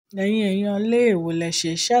Ẹ̀yin èèyàn ilé èwo lẹ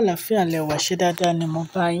ṣe ṣàlàáfíà lẹwà ṣe dáadáa ni mo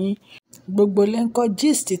bá yín. Gbogbo ilé ńkọ́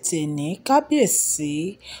gist tèní kábíyèsí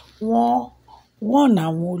wọ́n warn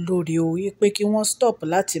àwọn olórí o wípé kí wọ́n stop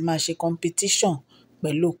láti máa ṣe competition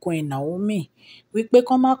pẹ̀lú Queen Naomi wípé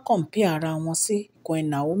kán má compare ara wọn sí Queen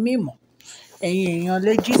Naomi mọ́. Ẹ̀yin èèyàn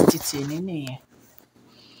ilé gist tèní nìyẹn.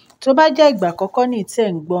 Tó bá jẹ́ ìgbà àkọ́kọ́ ní tí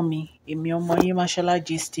ẹ̀ ń gbọ́ mi, èmi ọmọ yín Mashola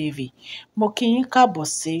Gist TV. Mo kí yín káàbọ̀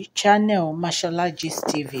sí channel Mashola Gist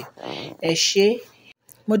TV. Ẹ ṣé,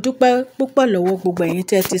 mo dúpẹ́ púpọ̀ lọ́wọ́ gbogbo ẹ̀yin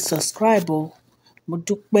tí ẹ ti subscribe o. Mo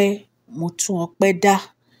dúpẹ́, mo tún ọpẹ́ dá.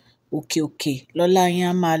 Òkè òkè lọ́lá yín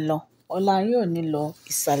á máa lọ. Ọlá yín ò ní lọ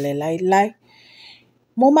ìsàlẹ̀ láíláí.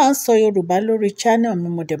 Mo máa ń sọ Yorùbá lórí channel mi,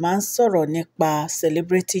 mo dẹ̀ máa ń sọ̀rọ̀ nípa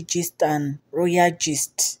celebrity gist and royal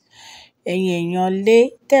gist. Ẹ̀yin èèyàn lé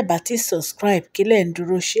tẹ́ bá ti subscribe kí lẹ̀ ń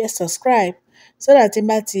dúró ṣe ẹ subscribe so that tí n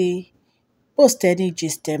bá ti post any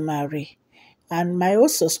gist ẹ máa rí. And my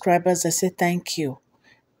old subscribers, I say thank you.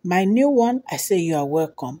 My new one, I say you are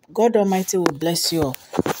welcome. God Almighty will bless you all.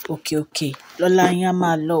 Òkè òkè lọ́lá yín á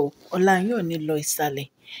máa lọ o. Ọlá yín ò ní lọ ìsàlẹ̀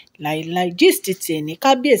láíláí. Gist tèní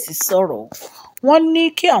kábíyèsí sọ̀rọ̀. Wọ́n ní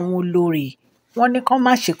kí àwọn olórí, wọ́n ní kán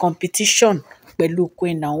má ṣe competition pẹ̀lú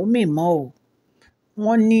Queen Naomi mọ́ o.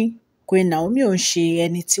 Wọ́n ní Queen Naomi ò ń ṣe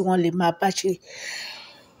ẹni tí wọ́n lè máa bá ṣe.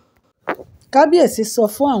 Kábíyèsí sọ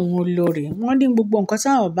fún àwọn olórí, wọ́n ní gbogbo nǹkan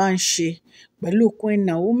táwọn bá ń ṣe pẹ̀lú Queen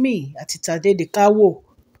Naomi àti Tadedekawo,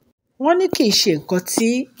 wọ́n ní kì í ṣe nǹkan tí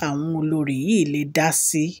àwọn olórí yìí lè dá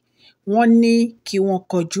sí. Wọ́n ní kí wọ́n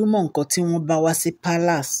kọjú mọ́ nǹkan tí wọ́n bá wá sí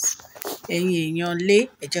palace. Ẹ̀yin èèyàn lé,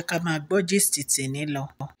 ẹ jẹ́ ká máa gbọ́ gist tèní lọ.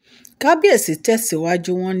 Kábíyèsí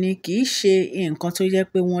tẹ̀síwájú, wọ́n ní kì í ṣe nǹkan tó yẹ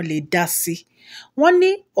pé wọ́n lè dá sí. Wọ́n ní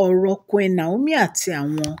ọ̀rọ̀ Queen Naomi àti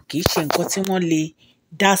àwọn kì í ṣe nǹkan tí wọ́n lè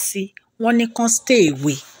dá sí. Wọ́n ní kán stay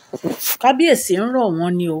away. Kábíyèsí ń rọ̀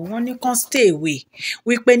wọ́n ní o, wọ́n ní kán stay away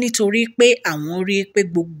wípé nítorí pé àwọn rí i pé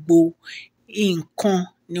gbogbo nǹkan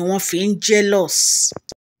ni wọ́n fi ń jealous.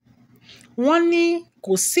 Wọ́n ní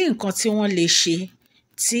kò sí nǹkan tí wọ́n lè ṣe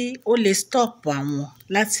tí ó lè stop àwọn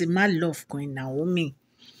láti má love Queen Naomi.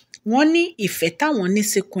 Wọ́n ní ìfẹ́ táwọn ní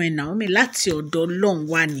sí Queen Naomi láti ọ̀dọ̀ Ọlọ́run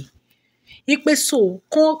wá ni. Wípé so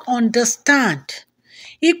kán understand.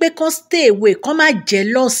 Wípé kán stay away, kán má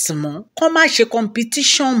jealous mọ́, kán má ṣe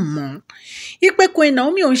competition mọ́. Wípé Queen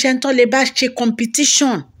Naomi ò ń ṣe ẹni tó lè bá ṣe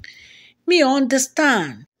competition. Me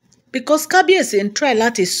understand. Because Kábíyèsí ń try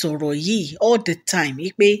láti sọ̀rọ̀ yìí all the time.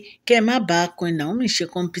 Wípé kẹ́ ẹ má bá Queen Naomi ṣe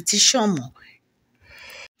competition mọ́.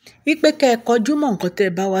 Wípé kẹ́ ẹ kọjú mọ́ nǹkan tẹ́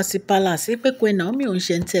ẹ bá wá sí palace. Wípé Queen Naomi ò ń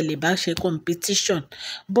ṣe ẹni tí ẹ lè bá ṣe competition.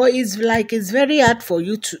 But it's very hard for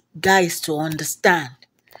you guys to understand.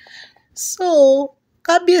 So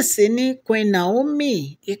Kábíyèsí ní Queen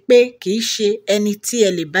Naomi wípé kì í ṣe ẹni tí ẹ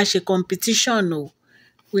lè bá ṣe competition o.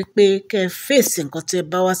 Wípé kẹ́ ẹ face nǹkan tí ẹ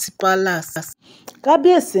bá wá sí palace.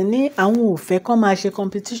 Kábíyèsí ní àwọn ò fẹ́ kán máa ṣe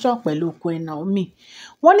competition pẹ̀lú Queen Naomi.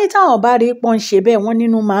 Wọ́n ní táwọn bá rí pọ́n ṣe bẹ́ẹ̀, wọ́n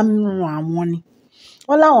nínú máa ń run àwọn ni.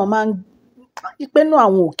 Wọ́n láwọn máa ń wípé inú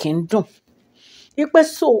àwọn ò kí ń dùn. Wípé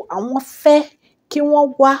so àwọn fẹ́ kí wọ́n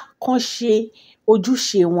wá kán ṣe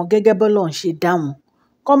ojúṣe wọn gẹ́gẹ́ bí Ọlọ́run ṣe dá wọn.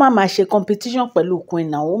 Kán má máa ṣe competition pẹ̀lú Queen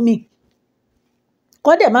Naomi.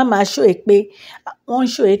 Kán dẹ̀ má máa show pé wọ́n ń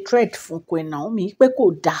show hatred fún Queen Naomi pé kò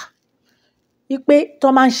dáa. Wípé tó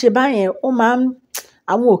máa ń ṣe báyẹn, ó máa ń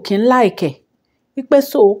àwọn ò kí ń like ẹ̀. Wípé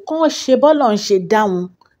so kán ṣe bọ́lọ́run ṣe dá wọn,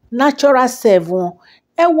 natural self wọn.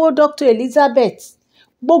 Ẹ wo Dr. Elizabeth.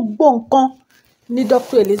 Gbogbo nǹkan ni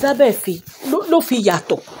Dr. Elizabeth ló fi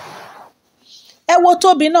yàtọ̀. Ẹ wo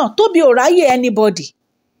Tóbi náà. Tóbi ò ráyè anybody.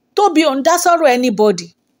 Tóbi ò ń dá sọ́rọ̀ anybody.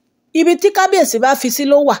 Ibi tí Kábíyèsí bá fi sí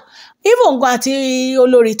ló wà. Even gan àti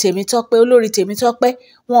olórí Tèmítọ́pẹ́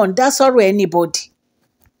wọn ò ń dá sọ́rọ̀ anybody.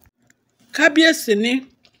 Kábíyèsí ní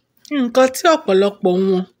nǹkan tí ọ̀pọ̀lọpọ̀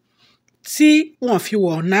wọn tí wọ́n fi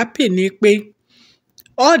wọ̀ happy ni pé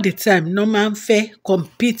all the time no máa ń fẹ́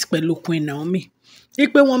compete pẹ̀lú Queen Naomi.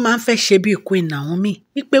 Wípé wọ́n máa ń fẹ́ ṣe bí Queen Naomi.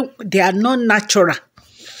 Wípé they are not natural.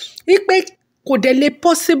 Wípé kò dẹ̀ lè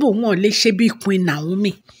possible wọn ò lè ṣe bí Queen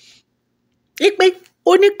Naomi. Wípé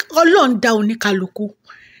Ọlọ́run dá oníkálukú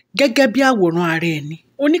gẹ́gẹ́ bí àwòrán ara ẹ̀ ni.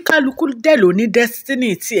 Oníkálukú dẹ̀ ló ní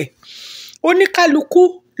destiny tiẹ̀. Oníkálukú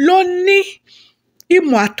ló ní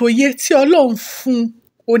ìmọ̀ àtòye tí Ọlọ́run fún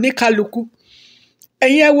oníkálukú.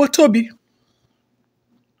 Ẹ̀yin ẹ wo Tóbi.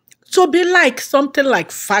 Tóbi like something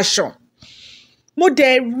like fashion. Mo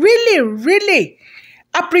dẹ̀ really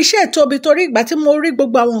appreciate Tóbi torí ìgbà tí mo rí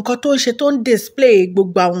gbogbo àwọn nǹkan tó ń ṣe tó ń display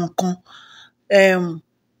gbogbo àwọn nǹkan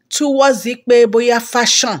towards pé bóyá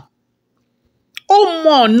fashion. Ó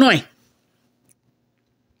mọ ọ̀nà ẹ̀.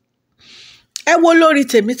 Ẹ wo olórí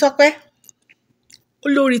Tèmítọ́pẹ́.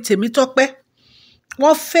 Olórí Tèmítọ́pẹ́.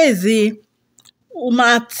 wọ́n fèsì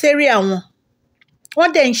humanitarian wọn, wọ́n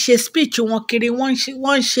dẹ̀ ń ṣe speech wọn kiri, wọ́n ń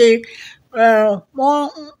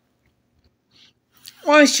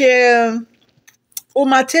ṣe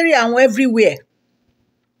humanitarian wọn everywhere.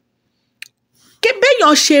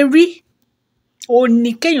 Béèyàn ṣe rí òun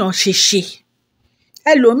ni kéèyàn ṣe ṣe.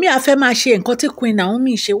 Ẹlòmíì á fẹ́ máa ṣe nǹkan tí Queen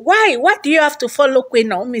Naomi ṣe. Why do you have to follow Queen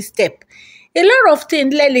Naomi's step? A lot of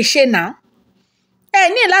things lẹ lè ṣe now. Ẹ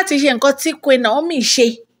ní láti ṣe nǹkan tí Queen Naomi ṣe.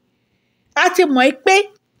 A ti mọ̀ pé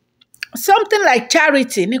something like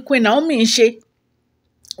charity ni Queen Naomi ń ṣe.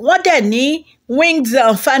 Wọ́n dẹ̀ ní Wings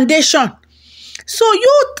Foundation. So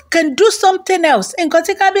you can do something else. Nǹkan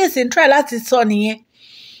tí Kabiyesi ń try láti sọ nìyẹn.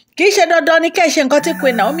 Kì í ṣe dandan ni kẹ́ ẹ ṣe nǹkan tí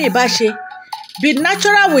Queen Naomi bá ṣe. Be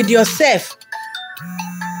natural with yourself.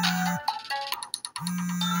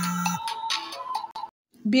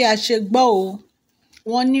 Bí a ṣe gbọ́ o,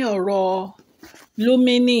 wọ́n ní ọ̀rọ̀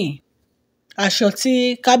Lúmínì, aṣọ tí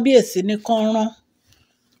Kabiyesi ní kán rán,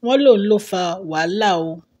 wọ́n lòun ló fa wàhálà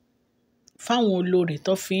o fáwọn olórí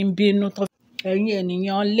tó fi ń bínú. Ẹ̀yin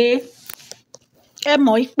ènìyàn lé, ẹ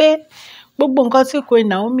mọ̀ pé gbogbo nǹkan tí Queen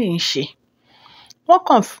Naomi ń ṣe, wọ́n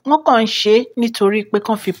kàn ń ṣe nítorí pé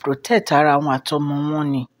kán fi protect ara wọn àtọmọ wọn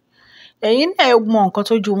ni. Ẹ̀yin náà mọ nǹkan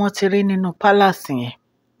tójú wọn ti rí nínú palace yẹn.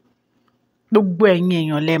 Gbogbo ẹ̀yin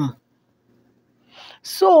èèyàn lẹ mọ̀.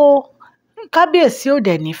 So Kabiyesi ò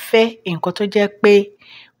dẹ̀ ní fẹ́ nǹkan tó jẹ́ pé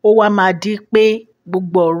ó wá máa di pé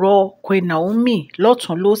gbogbo ọ̀rọ̀ Queen Naomi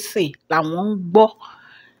lọ́tùn lósì làwọn ń gbọ́.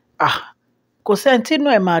 Kò sẹ́ni tínú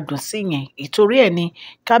ẹ̀ máa dùn sí yẹn. Ìtorí ẹ̀ ni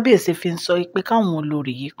Kabiyesi fi ń sọ pé káwọn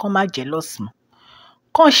olórí yìí kán má jealous mọ́.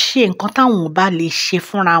 Kán ṣe nǹkan táwọn bá lè ṣe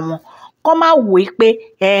fúnra wọn. Kán má wò ó pé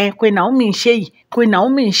Queen Naomi ń ṣe yìí, Queen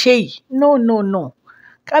Naomi ń ṣe yìí. No.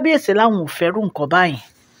 Kabiyesi láwọn ò fẹ́rù nǹkan báyìí.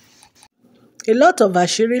 A lot of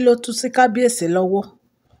àṣírí ló tú sí Kabiyesi lọ́wọ́.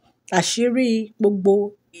 Àṣírí gbogbo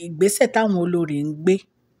ìgbésẹ̀ táwọn olórí ń gbé.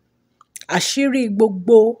 Àṣírí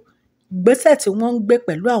gbogbo ìgbésẹ̀ tí wọ́n ń gbé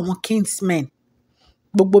pẹ̀lú àwọn kingsmen.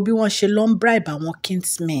 Gbogbo bí wọ́n ṣe lọ ń bribe àwọn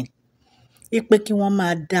kingsmen. Pé kí wọ́n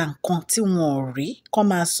máa da nǹkan tí wọn ò rí, kán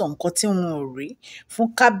máa sọ nǹkan tí wọn ò rí fún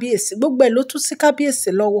Kabiyesi. Gbogbo ẹ̀ ló tú sí Kabiyesi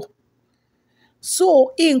lọ́wọ́. So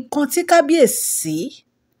nǹkan tí Kabiyesi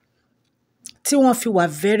tí wọ́n fi wà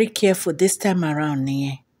very careful this time around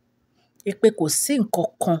nìyẹn. Pé kò sí nǹkan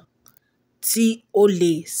kan tí ó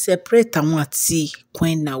lè separate àwọn àti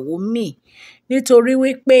Queen Naomi. Nítorí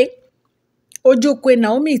wípé ojú Queen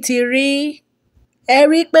Naomi ti rí, ẹ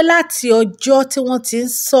rí pé láti ọjọ́ tí wọ́n ti ń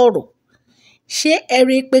sọ̀rọ̀, ṣé ẹ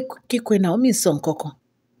rí pé kí Queen Naomi sọ nǹkan kan?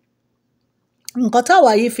 Nǹkan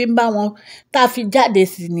táwa yìí fi ń bá wọn, tá a fi jáde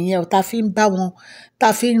sí nìyẹn, tá a fi ń bá wọn, tá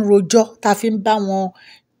a fi ń rojọ́, tá a fi ń bá wọn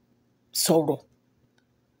sọ̀rọ̀.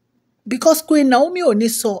 Because Queen Naomi ò ní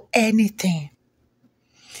sọ anything.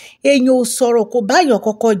 Èèyàn ò sọ̀rọ̀, kò bá èèyàn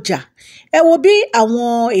kọ́kọ́ jà. Ẹ wo bí àwọn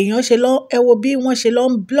èèyàn ṣe lọ, ẹ wo bí wọ́n ṣe lọ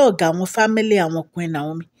ń blog àwọn family àwọn Queen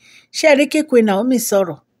Naomi. Ṣé ẹ rí kí Queen Naomi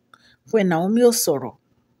sọ̀rọ̀? Queen Naomi ò sọ̀rọ̀.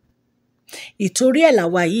 Ìtorí ẹ̀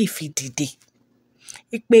làwa yìí fi dìde.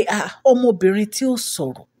 Pé ọmọbìnrin tí ò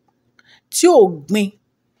sọ̀rọ̀, tí ò gbin,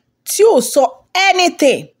 tí ò sọ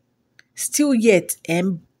anything, still yet ẹ̀ ń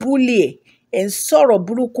bully ẹ̀ ń sọ̀rọ̀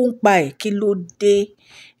burúkú ń pa ẹ̀. Kí ló dé?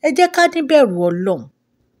 Ẹ jẹ́ ká níbẹ̀rù Ọlọ́run.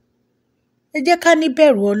 Ẹ jẹ́ ká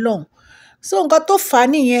níbẹ̀rù Ọlọ́run. So nǹkan tó fà á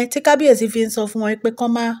nìyẹn tí Kabiyesi fi ń sọ fún wọn pé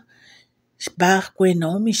kán má bá Queen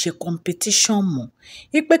Naomi ṣe competition mọ́.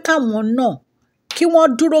 Pé káwọn náà kí wọ́n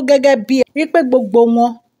dúró gẹ́gẹ́ bí pé gbogbo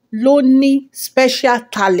wọn ló ní special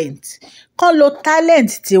talent. Kán lo talent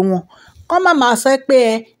tiwọn. Kán má máa sọ pé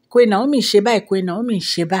Queen Naomi ṣe báyìí, Queen Naomi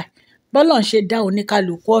ṣe báyìí. Bọ́lọ́run ṣe dá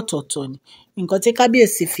oníkálukú ọ̀tọ̀ọ̀tọ̀ ni. Nǹkan tí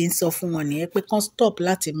Kabiyesi fi ń sọ fún wọn nìyẹn pé kán stop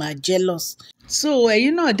láti máa jealous. So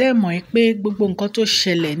ẹ̀yin náà dẹ̀ mọ̀ pé gbogbo nǹkan tó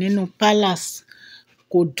ṣẹlẹ̀ nínú palace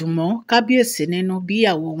kò dùn mọ́ Kabiyesi nínú bí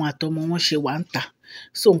ìyàwó wọn àtọmọ wọn ṣe wà ń tà.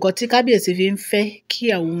 So nǹkan tí Kabiyesi fi ń fẹ́ kí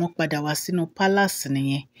ìyàwó wọn padà wá sínú palace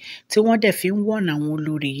nìyẹn. Tí wọ́n dẹ̀ fi ń warn àwọn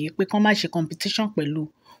olórí yìí pé kán má ṣe competition pẹ̀lú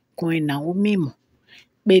Queen Naomi mọ́.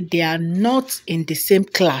 Pé they are not in the same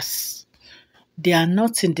class. They are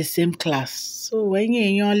not in the same class. So ẹ̀yin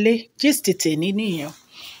èèyàn lé, gist tèmi nìyẹn.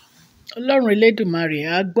 Ọlọ́run Elédùmarè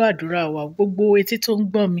á gbọ́ àdúrà wa. Gbogbo etí tó ń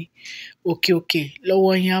gbọ́ mi, òkè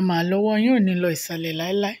lọ́wọ́ yín á máa, lọ́wọ́ yín ò ní lọ ìsàlẹ̀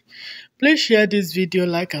láéláé. Please share this video,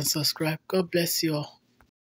 like and subscribe. God bless you all.